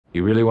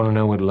You really want to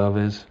know what love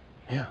is?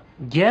 Yeah.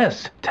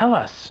 Yes, tell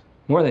us.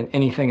 More than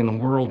anything in the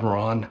world,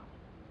 Ron.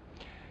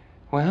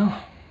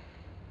 Well,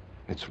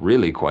 it's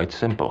really quite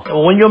simple.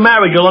 When you're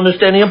married, you'll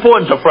understand the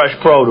importance of fresh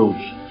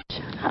produce.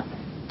 Shut up.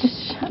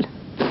 Just shut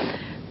up.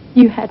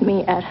 You had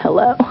me at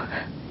hello.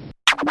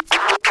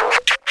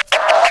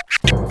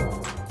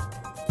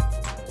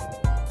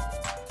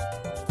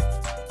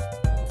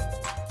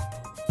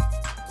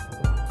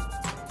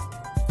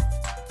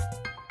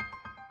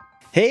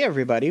 Hey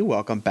everybody,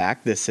 welcome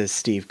back. This is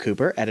Steve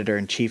Cooper,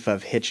 editor-in-chief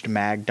of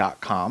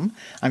HitchedMag.com.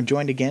 I'm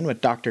joined again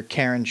with Dr.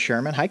 Karen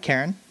Sherman. Hi,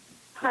 Karen.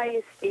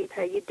 Hi, Steve.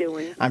 How you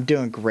doing? I'm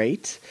doing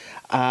great.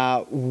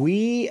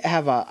 We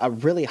have a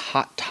really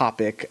hot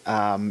topic.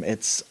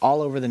 It's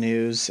all over the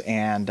news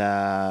and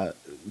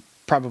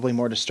probably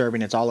more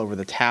disturbing, it's all over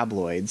the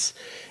tabloids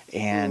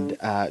and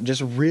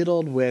just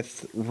riddled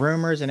with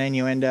rumors and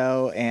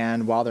innuendo.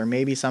 And while there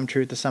may be some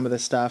truth to some of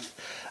this stuff,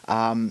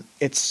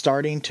 it's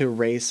starting to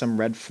raise some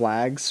red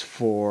flags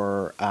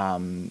for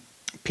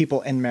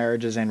people in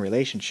marriages and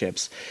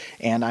relationships.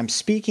 And I'm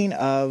speaking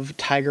of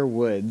Tiger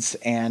Woods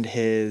and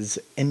his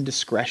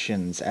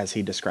indiscretions, as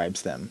he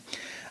describes them.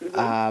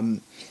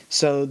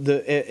 So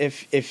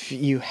if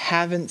you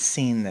haven't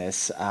seen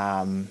this,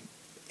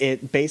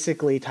 it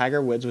basically,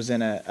 Tiger Woods was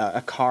in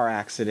a car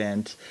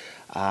accident.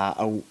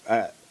 I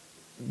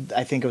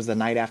think it was the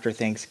night after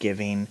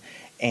Thanksgiving,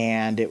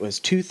 and it was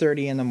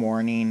 2:30 in the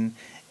morning.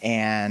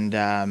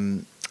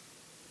 And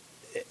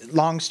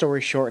long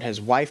story short, his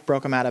wife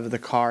broke him out of the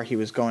car. He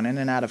was going in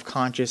and out of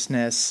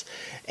consciousness,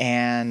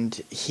 and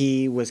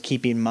he was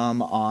keeping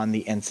mum on the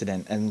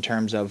incident in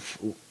terms of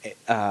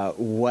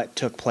what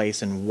took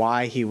place and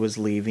why he was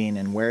leaving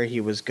and where he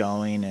was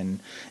going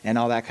and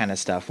all that kind of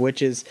stuff,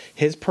 which is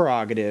his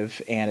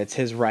prerogative and it's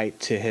his right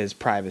to his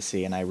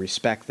privacy, and I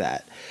respect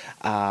that.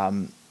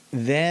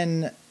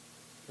 Then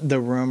the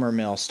rumor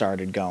mill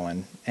started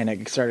going, and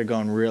it started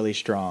going really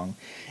strong.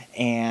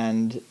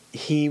 And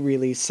he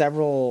released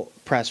several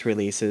press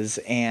releases,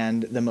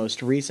 and the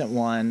most recent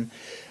one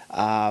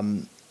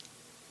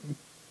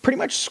pretty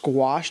much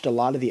squashed a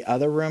lot of the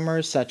other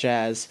rumors, such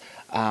as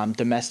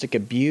domestic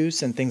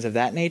abuse and things of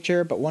that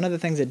nature. But one of the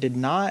things it did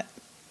not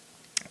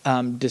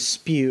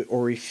dispute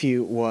or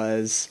refute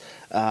was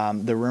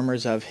the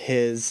rumors of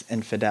his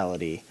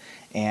infidelity.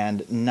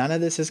 And none of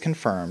this is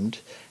confirmed.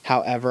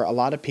 However, a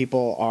lot of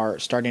people are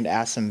starting to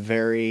ask some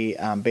very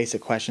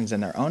basic questions in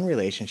their own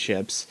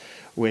relationships,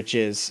 which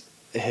is,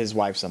 his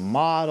wife's a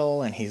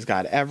model and he's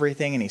got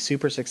everything and he's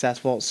super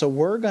successful. So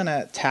we're going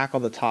to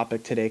tackle the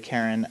topic today,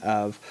 Karen,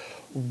 of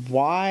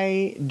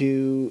why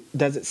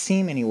does it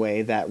seem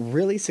anyway that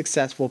really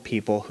successful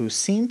people who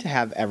seem to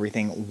have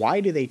everything,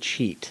 why do they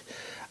cheat?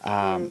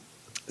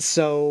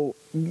 So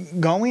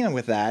going on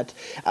with that,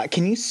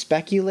 can you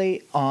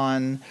speculate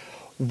on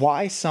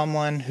why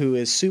someone who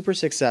is super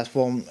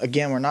successful,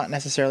 again, we're not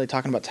necessarily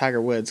talking about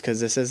Tiger Woods because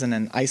this isn't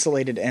an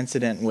isolated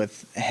incident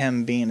with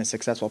him being a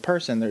successful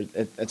person.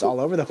 It's all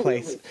over the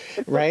place,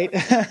 right?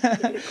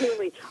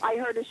 Clearly. I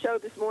heard a show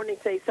this morning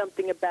say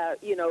something about,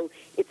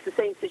 it's the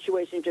same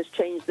situation, just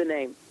change the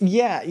name.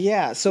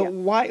 Yeah. So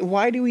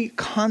why do we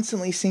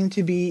constantly seem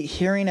to be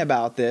hearing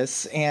about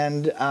this?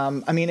 And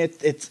I mean,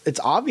 it's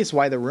obvious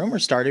why the rumor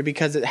started,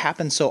 because it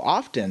happens so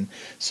often.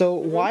 So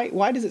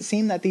why does it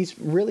seem that these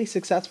really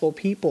successful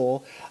people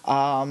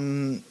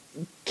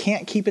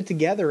can't keep it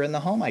together in the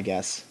home, I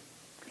guess?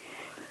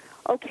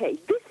 Okay,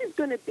 this is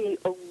going to be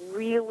a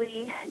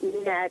really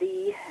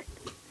natty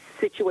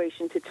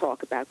situation to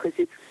talk about because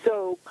it's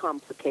so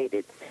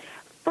complicated.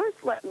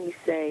 First, let me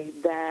say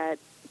that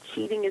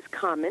cheating is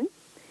common,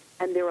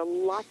 and there are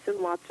lots and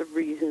lots of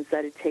reasons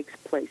that it takes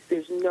place.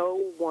 There's no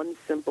one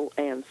simple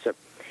answer.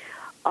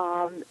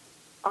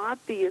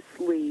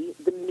 Obviously,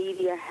 the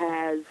media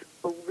has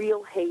a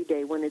real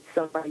heyday when it's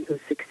somebody who's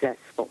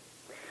successful.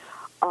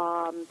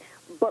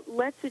 But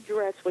let's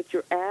address what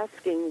you're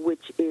asking,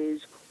 which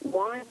is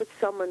why would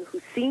someone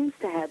who seems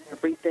to have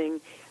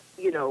everything,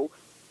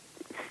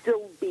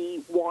 still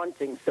be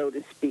wanting, so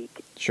to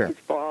speak, Sure, as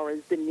far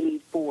as the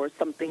need for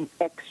something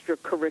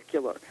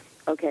extracurricular,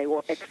 okay,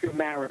 or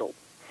extramarital?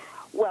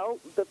 Well,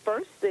 the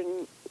first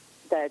thing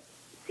that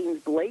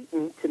seems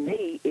blatant to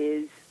me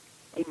is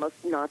they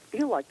must not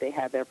feel like they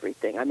have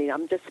everything. I mean,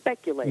 I'm just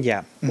speculating.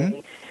 Yeah.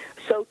 Okay?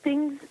 So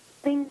things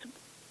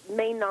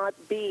may not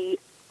be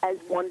as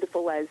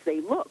wonderful as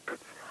they look.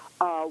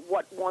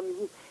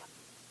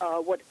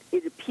 What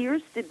it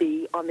appears to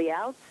be on the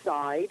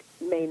outside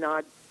may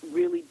not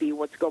really be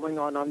what's going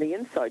on the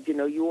inside.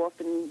 You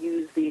often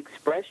use the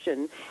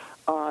expression,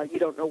 you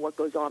don't know what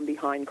goes on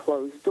behind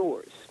closed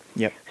doors.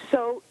 Yep.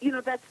 So,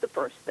 that's the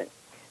first thing.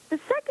 The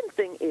second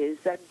thing is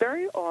that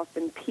very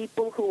often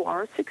people who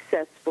are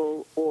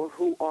successful or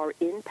who are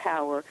in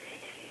power,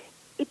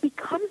 it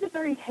becomes a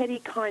very heady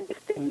kind of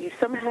thing. You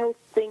somehow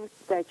think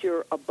that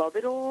you're above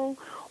it all,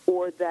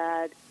 or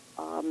that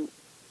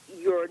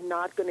you're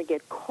not going to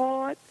get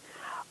caught.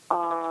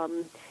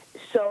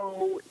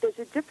 So there's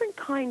a different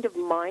kind of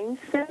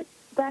mindset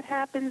that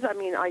happens. I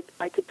mean,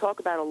 I could talk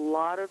about a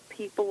lot of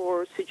people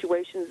or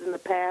situations in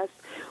the past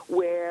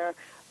where,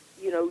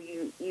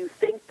 you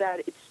think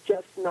that it's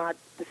just not,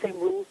 the same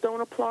rules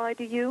don't apply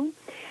to you.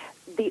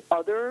 The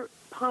other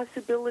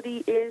possibility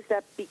is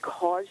that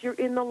because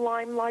you're in the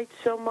limelight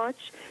so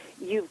much,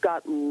 you've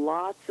got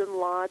lots and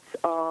lots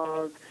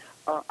of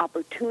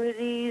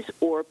opportunities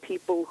or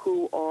people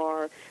who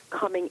are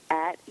coming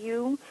at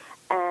you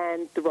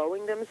and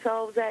throwing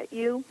themselves at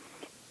you,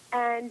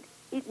 and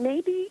it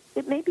may be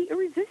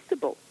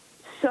irresistible.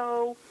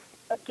 So,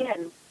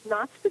 again,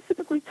 not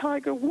specifically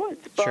Tiger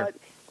Woods, but Sure.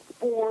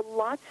 for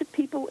lots of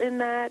people in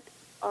that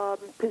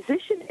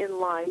position in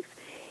life,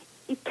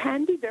 it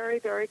can be very,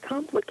 very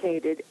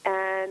complicated,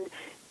 and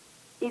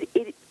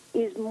it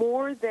is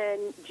more than,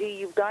 gee,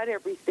 you've got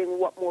everything,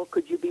 what more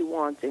could you be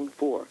wanting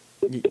for?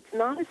 It's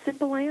not a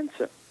simple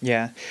answer.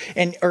 Yeah.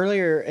 And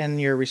earlier in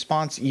your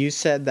response, you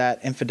said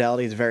that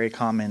infidelity is very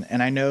common.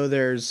 And I know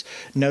there's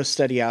no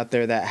study out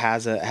there that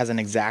has an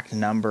exact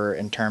number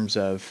in terms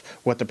of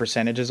what the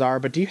percentages are.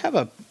 But do you have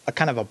a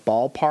kind of a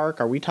ballpark?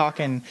 Are we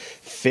talking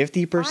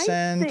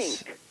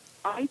 50%?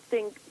 I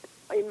think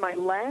in my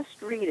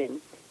last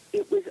reading,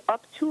 it was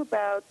up to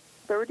about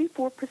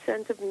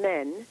 34% of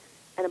men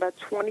and about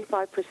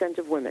 25%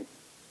 of women.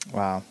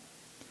 Wow.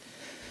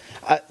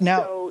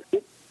 Now, so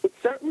it's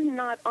certainly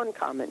not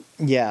uncommon.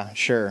 Yeah,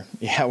 sure.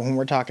 Yeah, when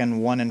we're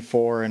talking 1 in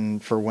 4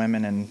 and for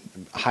women and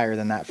higher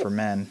than that for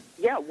men.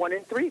 Yeah, 1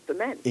 in 3 for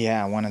men.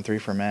 Yeah, 1 in 3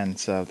 for men.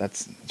 So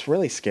it's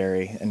really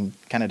scary and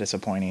kind of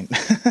disappointing.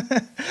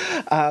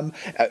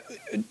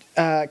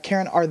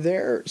 Karen, are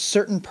there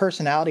certain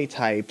personality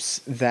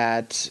types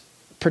that,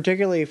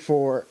 particularly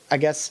for, I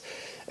guess,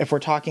 if we're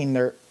talking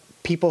there,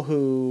 people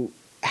who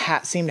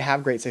seem to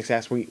have great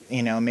success,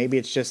 maybe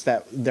it's just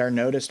that they're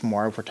noticed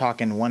more. If we're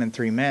talking 1 in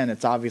 3 men,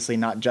 it's obviously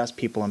not just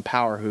people in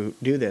power who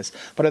do this.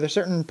 But are there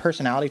certain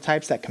personality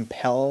types that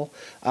compel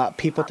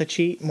people to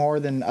cheat more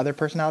than other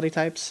personality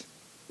types?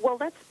 Well,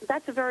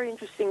 that's a very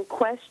interesting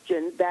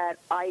question that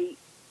I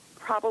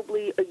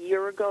probably a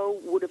year ago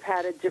would have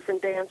had a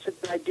different answer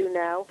than I do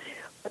now.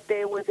 But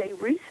there was a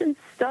recent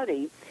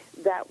study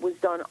that was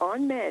done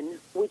on men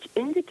which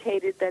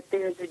indicated that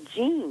there's a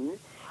gene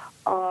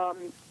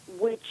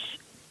which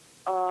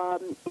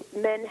if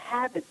men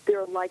have it,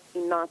 they're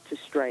likely not to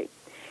stray.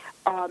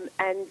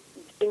 And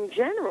in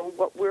general,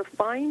 what we're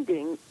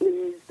finding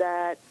is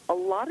that a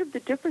lot of the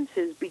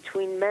differences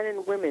between men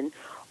and women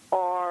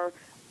are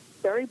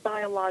very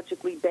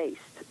biologically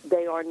based.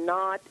 They are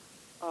not,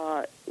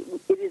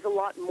 it is a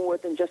lot more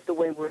than just the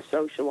way we're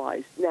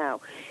socialized.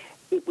 Now,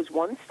 it was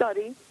one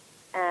study,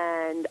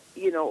 and,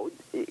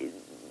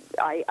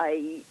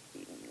 I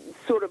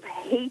sort of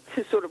hate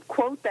to sort of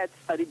quote that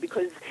study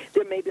because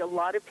there may be a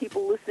lot of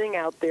people listening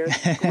out there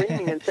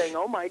screaming and saying,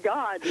 oh, my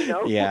God,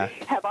 yeah.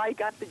 Have I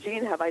got the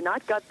gene? Have I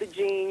not got the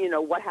gene?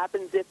 What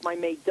happens if my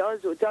mate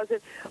does or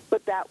doesn't?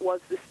 But that was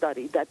the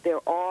study, that there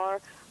are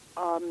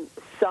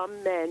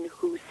some men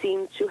who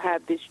seem to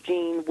have this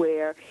gene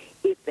where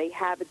if they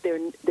have it,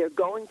 they're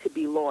going to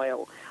be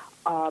loyal,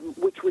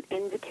 which would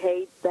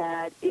indicate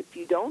that if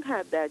you don't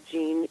have that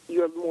gene,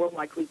 you're more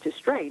likely to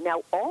stray.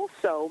 Now,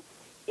 also,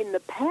 in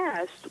the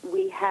past,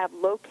 we have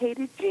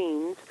located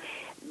genes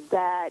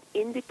that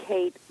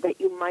indicate that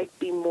you might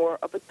be more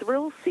of a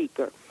thrill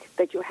seeker,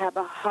 that you have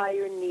a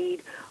higher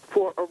need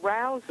for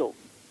arousal.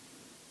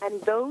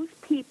 And those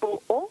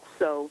people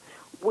also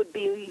would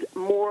be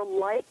more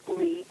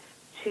likely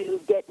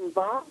to get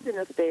involved in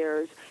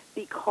affairs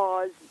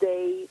because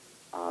they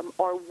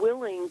are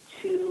willing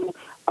to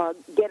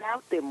get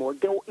out there more,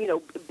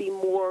 be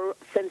more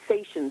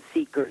sensation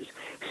seekers.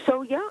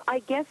 So, yeah, I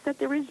guess that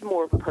there is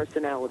more of a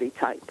personality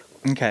type.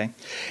 Okay.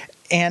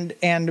 And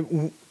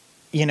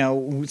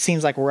it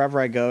seems like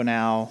wherever I go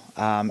now,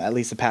 at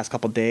least the past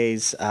couple of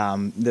days,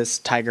 this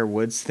Tiger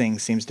Woods thing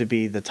seems to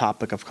be the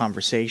topic of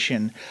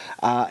conversation.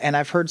 And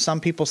I've heard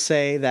some people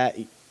say that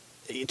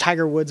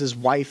Tiger Woods'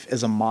 wife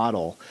is a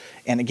model.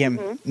 And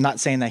again, not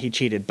saying that he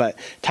cheated, but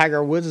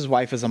Tiger Woods'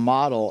 wife is a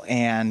model.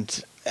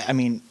 And I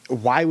mean,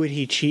 why would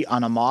he cheat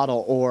on a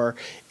model? Or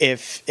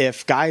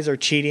if guys are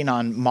cheating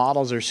on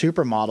models or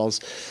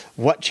supermodels,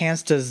 what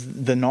chance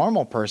does the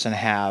normal person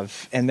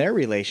have in their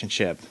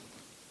relationship?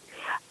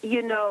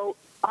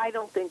 I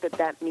don't think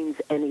that means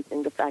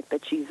anything, the fact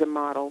that she's a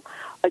model.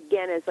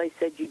 Again, as I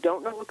said, you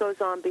don't know what goes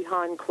on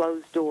behind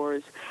closed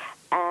doors.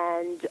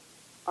 And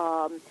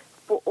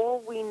for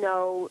all we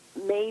know,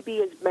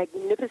 maybe as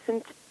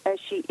magnificent as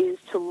she is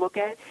to look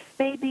at,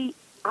 maybe,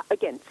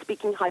 again,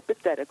 speaking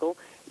hypothetical,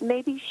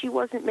 maybe she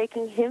wasn't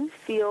making him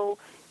feel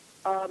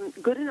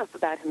good enough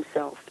about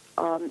himself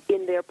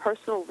in their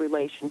personal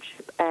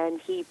relationship, and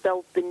he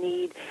felt the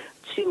need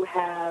to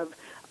have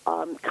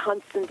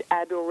constant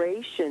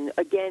adoration,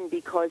 again,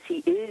 because he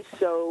is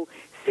so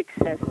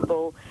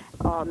successful,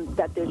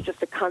 that there's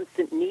just a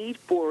constant need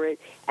for it,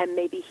 and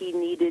maybe he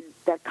needed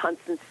that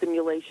constant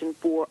stimulation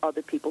for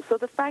other people. So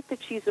the fact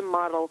that she's a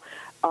model,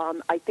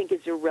 I think,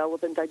 is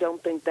irrelevant. I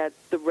don't think that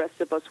the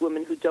rest of us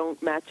women who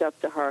don't match up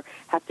to her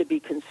have to be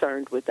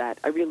concerned with that.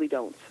 I really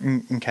don't.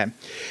 Okay.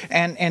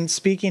 And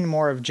speaking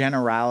more of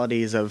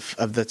generalities of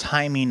the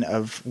timing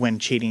of when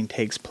cheating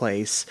takes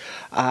place,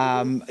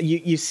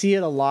 you see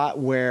it a lot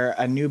where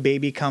a new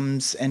baby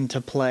comes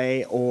into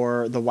play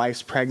or the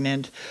wife's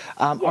pregnant.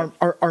 Yes.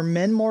 Are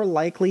men more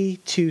likely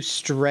to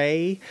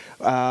stray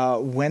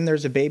when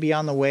there's a baby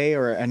on the way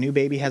or a new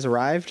baby has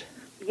arrived?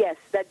 Yes,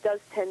 that does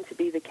tend to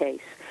be the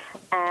case.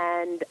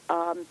 And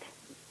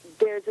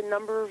there's a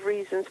number of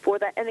reasons for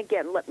that. And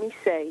again, let me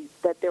say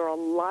that there are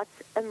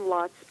lots and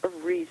lots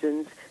of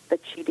reasons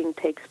that cheating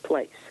takes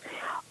place.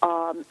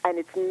 And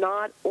it's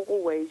not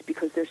always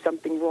because there's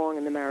something wrong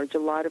in the marriage. A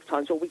lot of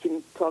times, well, we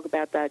can talk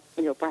about that,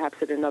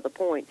 perhaps at another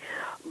point.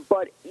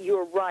 But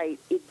you're right.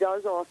 It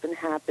does often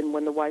happen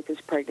when the wife is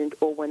pregnant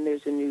or when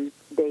there's a new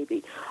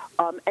baby.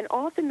 And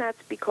often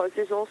that's because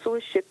there's also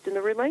a shift in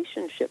the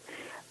relationship.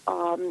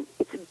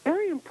 It's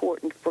very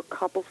important for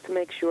couples to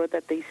make sure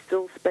that they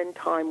still spend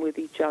time with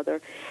each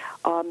other.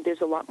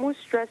 There's a lot more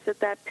stress at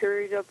that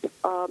period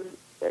of,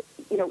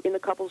 in the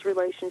couple's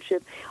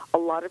relationship. A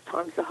lot of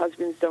times the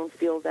husbands don't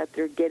feel that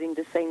they're getting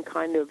the same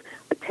kind of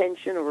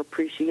attention or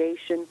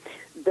appreciation.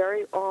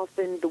 Very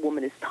often the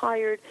woman is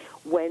tired.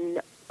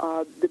 When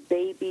the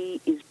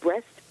baby is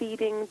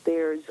breastfeeding,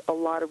 there's a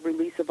lot of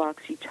release of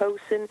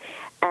oxytocin.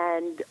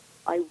 And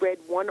I read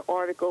one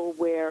article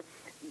where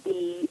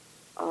the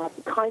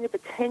kind of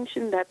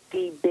attention that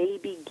the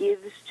baby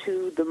gives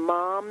to the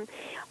mom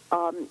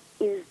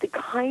is the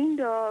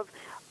kind of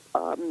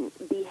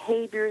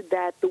behavior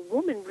that the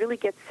woman really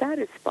gets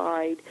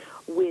satisfied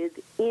with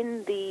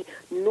in the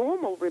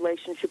normal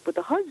relationship with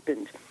the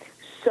husband.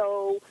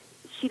 So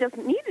she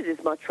doesn't need it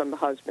as much from the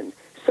husband.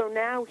 So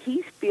now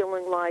he's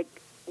feeling like,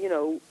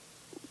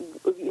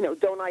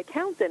 don't I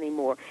count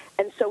anymore?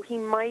 And so he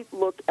might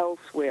look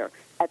elsewhere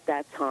at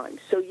that time.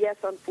 So yes,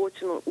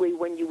 unfortunately,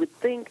 when you would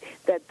think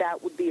that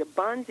that would be a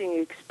bonding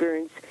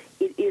experience,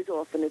 it is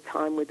often a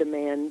time where the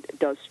man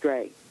does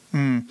stray.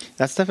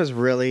 That stuff is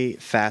really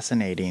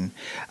fascinating.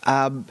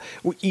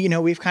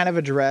 We've kind of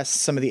addressed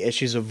some of the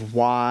issues of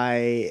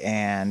why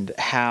and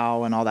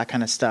how and all that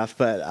kind of stuff,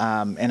 but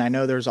and I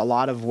know there's a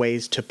lot of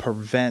ways to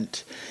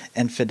prevent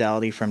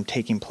infidelity from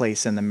taking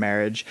place in the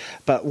marriage,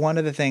 but one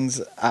of the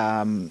things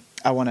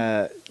I want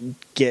to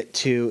get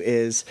to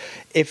is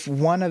if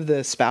one of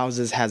the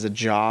spouses has a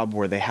job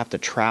where they have to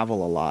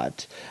travel a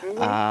lot,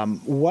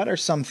 what are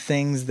some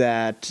things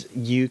that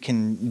you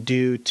can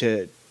do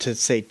to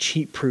say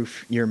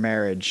cheat-proof your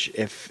marriage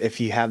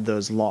if you have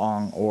those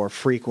long or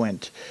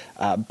frequent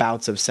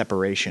bouts of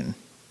separation?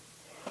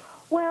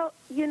 Well,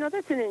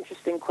 that's an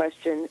interesting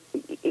question.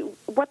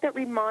 What that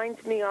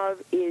reminds me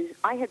of is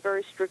I had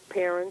very strict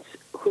parents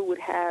who would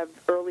have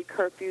early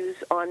curfews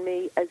on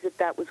me as if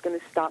that was going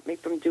to stop me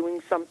from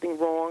doing something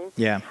wrong.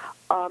 Yeah.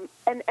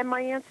 And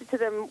my answer to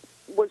them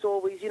was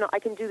always, I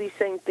can do these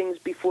same things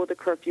before the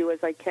curfew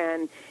as I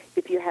can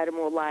if you had a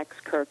more lax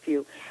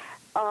curfew.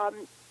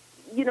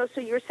 So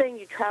you're saying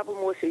you travel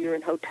more, so you're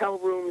in hotel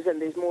rooms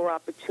and there's more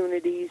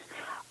opportunities.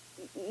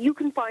 You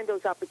can find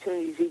those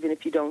opportunities even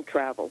if you don't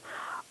travel.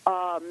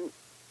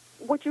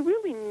 What you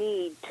really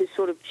need to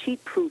sort of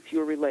cheat-proof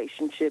your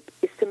relationship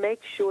is to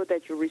make sure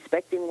that you're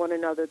respecting one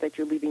another, that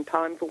you're leaving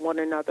time for one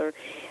another,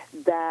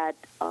 that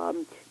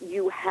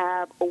you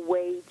have a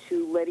way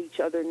to let each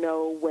other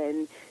know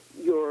when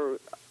you're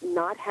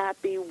not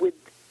happy with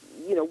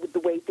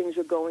the way things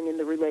are going in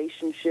the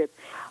relationship.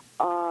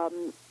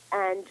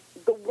 And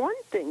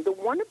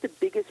one of the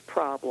biggest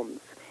problems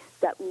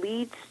that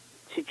leads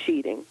to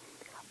cheating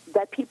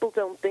that people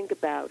don't think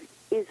about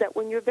is that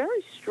when you're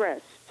very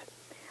stressed,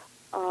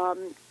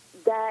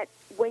 that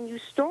when you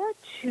start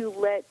to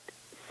let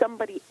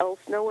somebody else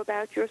know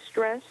about your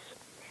stress,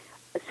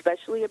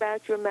 especially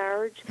about your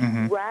marriage,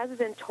 rather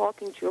than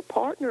talking to your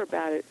partner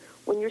about it,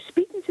 when you're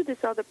speaking to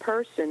this other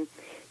person,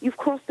 you've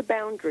crossed a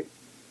boundary.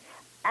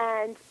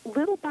 And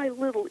little by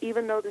little,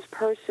 even though this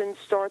person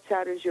starts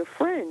out as your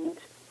friend,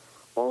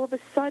 all of a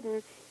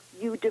sudden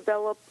you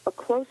develop a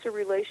closer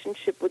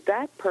relationship with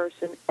that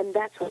person, and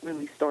that's what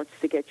really starts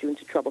to get you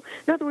into trouble.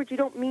 In other words, you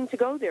don't mean to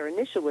go there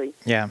initially,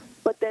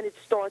 but then it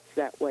starts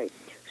that way.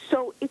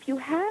 So if you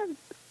have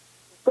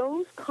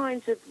those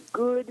kinds of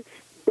good,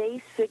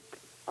 basic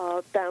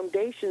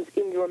foundations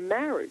in your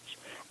marriage,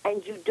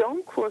 and you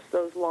don't cross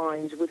those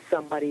lines with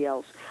somebody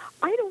else,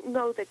 I don't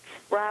know that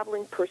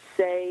traveling per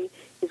se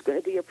is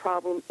going to be a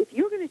problem. If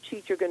you're going to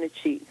cheat, you're going to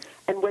cheat.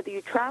 And whether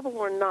you travel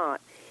or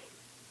not,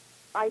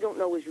 I don't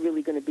know is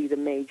really going to be the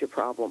major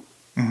problem.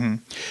 Now,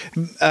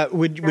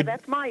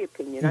 that's my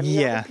opinion. I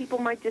mean, other people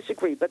might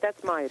disagree, but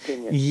that's my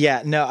opinion.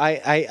 Yeah, no,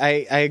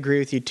 I agree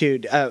with you too.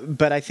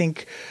 But I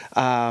think,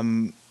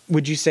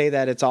 would you say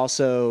that it's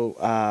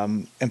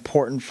also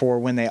important for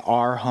when they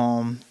are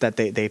home that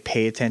they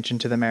pay attention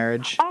to the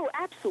marriage? Oh,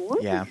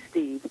 absolutely,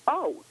 Steve.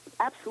 Oh,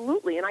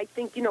 absolutely. And I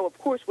think, of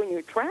course, when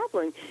you're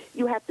traveling,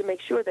 you have to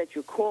make sure that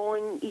you're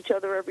calling each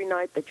other every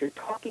night, that you're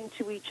talking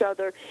to each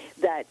other,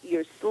 that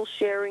you're still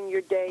sharing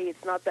your day.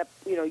 It's not that,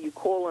 you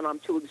call and I'm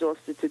too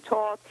exhausted to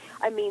talk.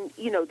 I mean,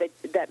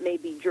 that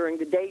maybe during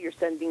the day you're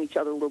sending each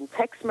other little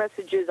text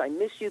messages, I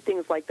miss you,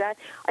 things like that.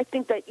 I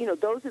think that,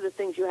 those are the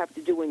things you have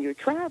to do when you're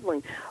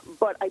traveling.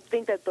 But I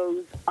think that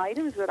those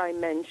items that I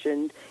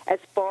mentioned, as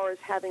far as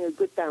having a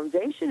good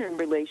foundation in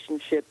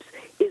relationships,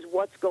 is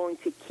what's going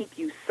to keep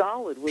you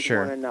solid with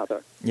one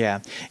another. Yeah,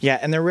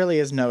 and there really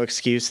is no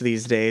excuse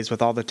these days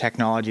with all the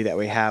technology that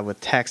we have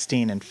with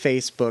texting and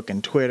Facebook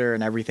and Twitter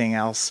and everything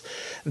else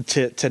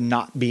to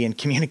not be in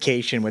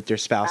communication with your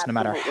spouse.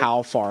 Absolutely. No matter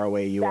how far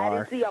away you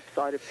are. That is the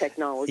upside of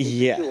technology.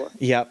 Yeah, for sure.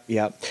 Yep.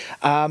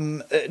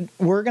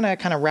 We're going to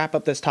kind of wrap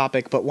up this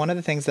topic, but one of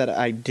the things that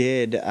I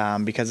did,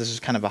 because this is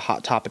kind of a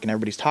hot topic and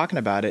everybody's talking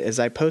about it, is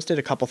I posted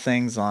a couple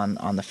things on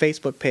the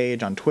Facebook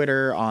page, on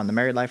Twitter, on the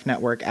Married Life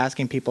Network,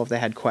 asking people if they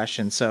had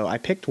questions. So I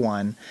picked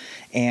one,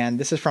 and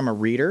this is from a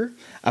reader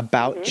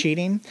about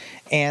cheating.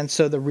 And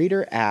so the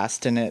reader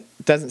asked, and it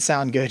doesn't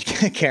sound good,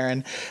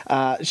 Karen.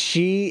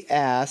 She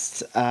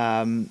asked,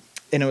 and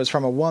it was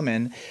from a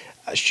woman,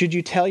 should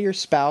you tell your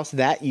spouse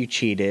that you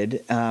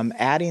cheated,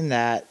 adding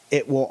that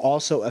it will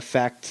also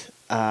affect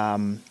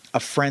a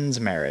friend's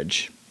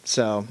marriage?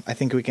 So I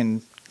think we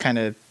can kind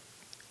of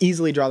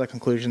easily draw the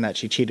conclusion that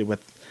she cheated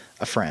with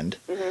a friend.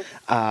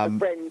 A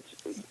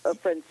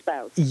friend's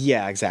spouse.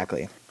 Yeah,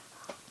 exactly.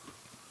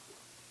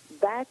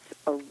 That's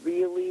a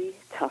really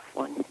tough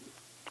one.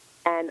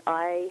 And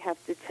I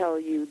have to tell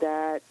you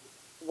that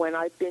when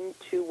I've been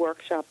to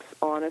workshops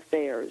on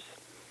affairs,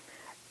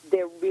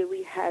 there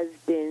really has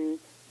been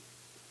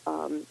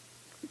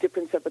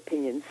difference of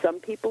opinion. Some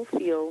people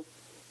feel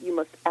you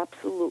must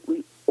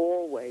absolutely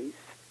always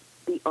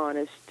be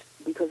honest,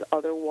 because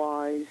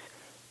otherwise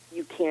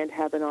you can't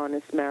have an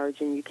honest marriage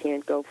and you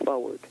can't go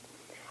forward.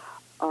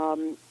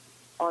 On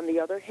the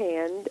other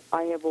hand,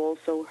 I have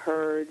also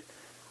heard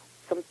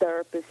some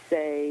therapists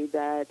say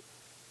that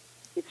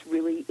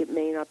it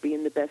may not be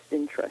in the best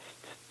interest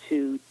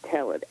to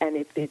tell it. And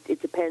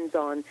it depends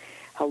on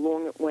how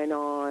long it went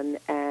on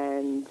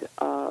and,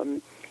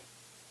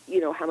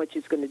 how much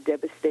it's going to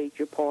devastate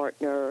your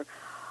partner.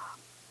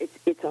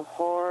 It's a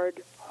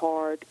hard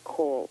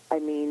call. I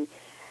mean,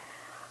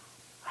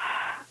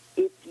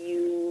 if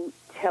you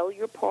tell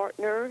your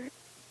partner,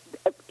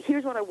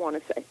 here's what I want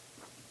to say.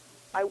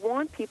 I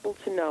want people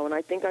to know, and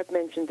I think I've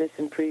mentioned this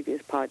in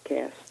previous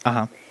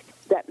podcasts,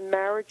 that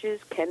marriages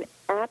can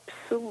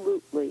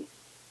absolutely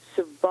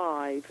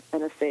survive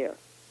an affair.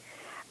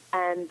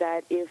 And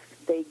that if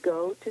they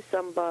go to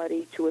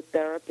somebody, to a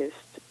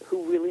therapist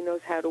who really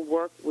knows how to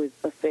work with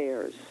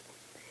affairs,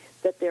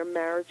 that their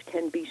marriage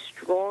can be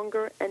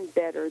stronger and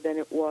better than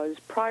it was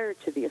prior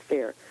to the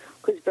affair.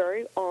 Because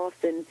very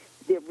often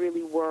there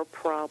really were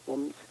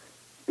problems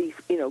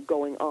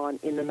going on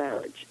in the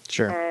marriage.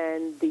 Sure.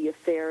 And the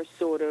affair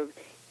sort of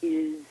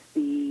is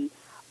the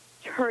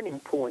turning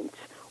point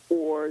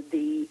or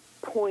the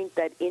point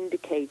that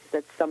indicates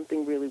that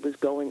something really was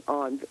going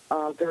on.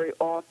 Very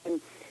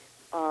often,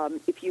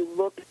 if you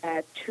look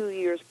at 2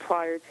 years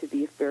prior to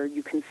the affair,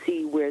 you can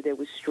see where there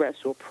was stress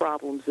or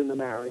problems in the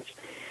marriage.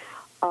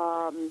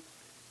 On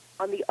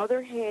the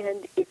other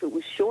hand, if it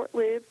was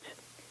short-lived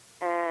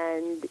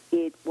and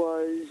it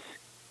was,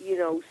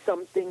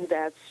 something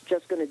that's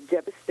just going to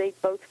devastate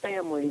both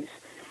families,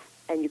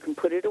 and you can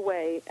put it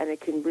away and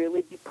it can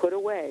really be put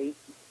away,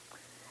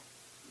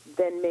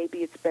 then maybe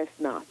it's best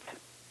not.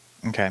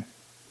 Okay.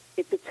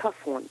 It's a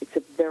tough one. It's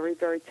a very,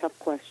 very tough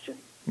question.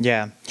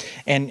 Yeah.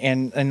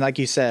 And like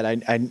you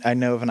said, I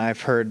know and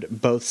I've heard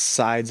both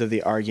sides of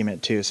the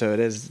argument too. So it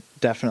is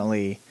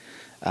definitely,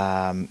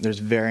 there's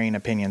varying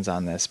opinions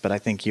on this, but I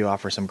think you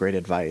offer some great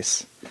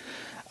advice.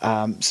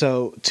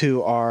 So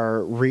to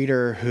our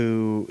reader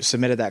who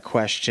submitted that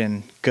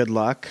question, good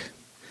luck.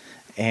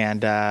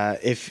 And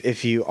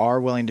if you are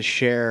willing to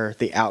share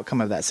the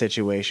outcome of that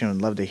situation,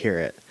 we'd love to hear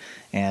it.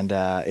 And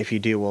if you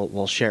do,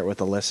 we'll share it with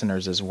the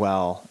listeners as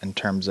well in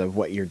terms of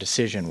what your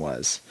decision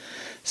was.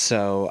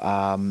 So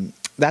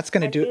that's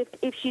going to do.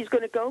 If she's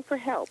going to go for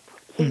help,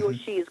 he or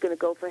she is going to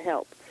go for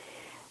help.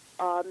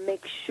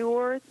 Make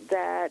sure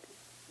that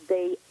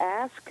they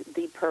ask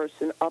the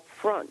person up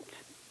front,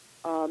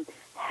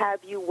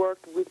 have you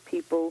worked with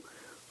people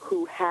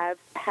who have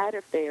had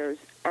affairs,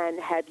 and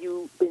have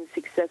you been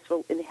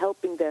successful in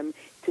helping them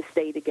to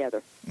stay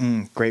together?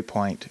 Great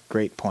point.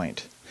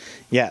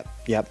 Yep.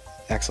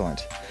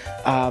 Excellent.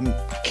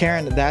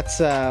 Karen, that's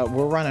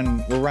we're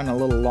running a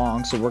little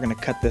long, so we're going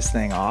to cut this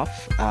thing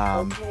off.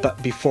 Okay.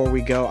 But before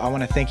we go, I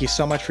want to thank you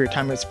so much for your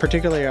time. It's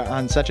particularly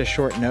on such a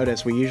short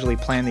notice. We usually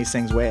plan these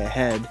things way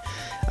ahead,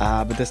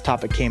 but this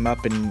topic came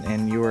up,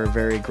 and you were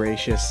very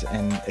gracious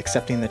in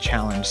accepting the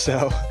challenge.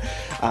 So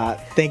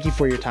thank you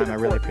for your time. I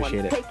really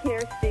appreciate it. Take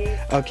care, Steve.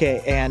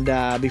 Okay,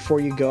 and before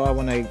you go, I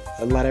want to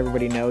let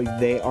everybody know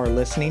they are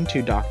listening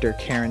to Dr.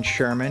 Karen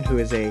Sherman, who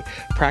is a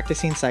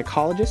practicing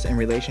psychologist in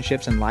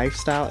relationships and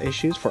lifestyle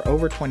issues for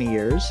over 20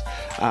 years.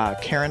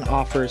 Karen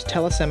offers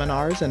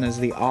teleseminars and is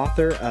the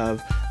author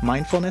of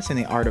Mindfulness and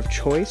the Art of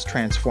Choice,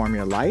 Transform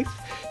Your Life.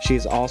 She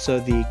is also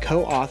the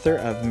co-author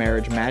of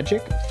Marriage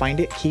Magic, Find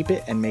It, Keep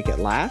It, and Make It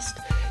Last.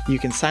 You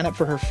can sign up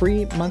for her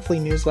free monthly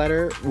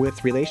newsletter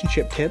with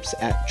relationship tips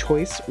at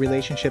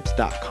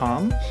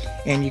choicerelationships.com.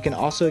 And you can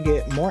also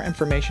get more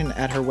information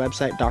at her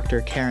website,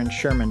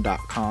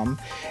 drkarensherman.com.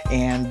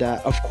 And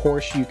of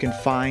course, you can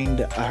find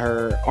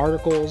her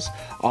articles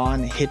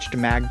on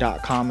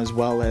hitchedmag.com as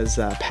well as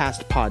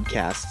past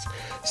podcasts.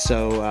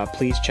 So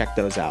please check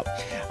those out.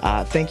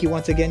 Thank you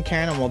once again,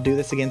 Karen, and we'll do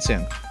this again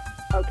soon.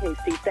 Okay,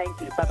 Steve, thank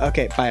you. Bye-bye.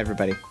 Okay, bye,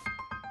 everybody.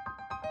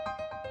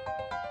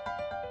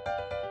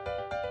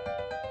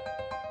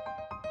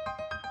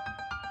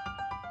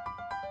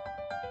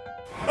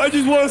 I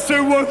just want to say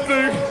one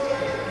thing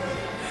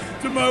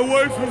to my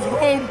wife who's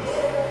home.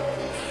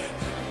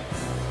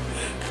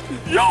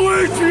 Yo,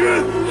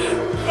 Adrian!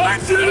 I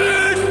did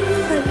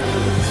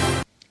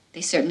it!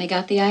 They certainly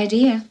got the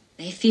idea.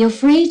 They feel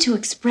free to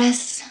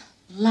express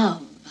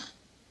love.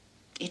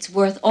 It's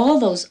worth all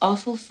those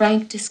awful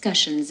frank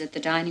discussions at the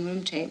dining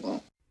room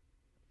table.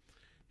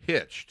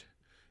 Hitched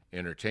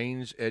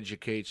entertains,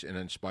 educates, and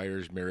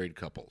inspires married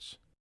couples.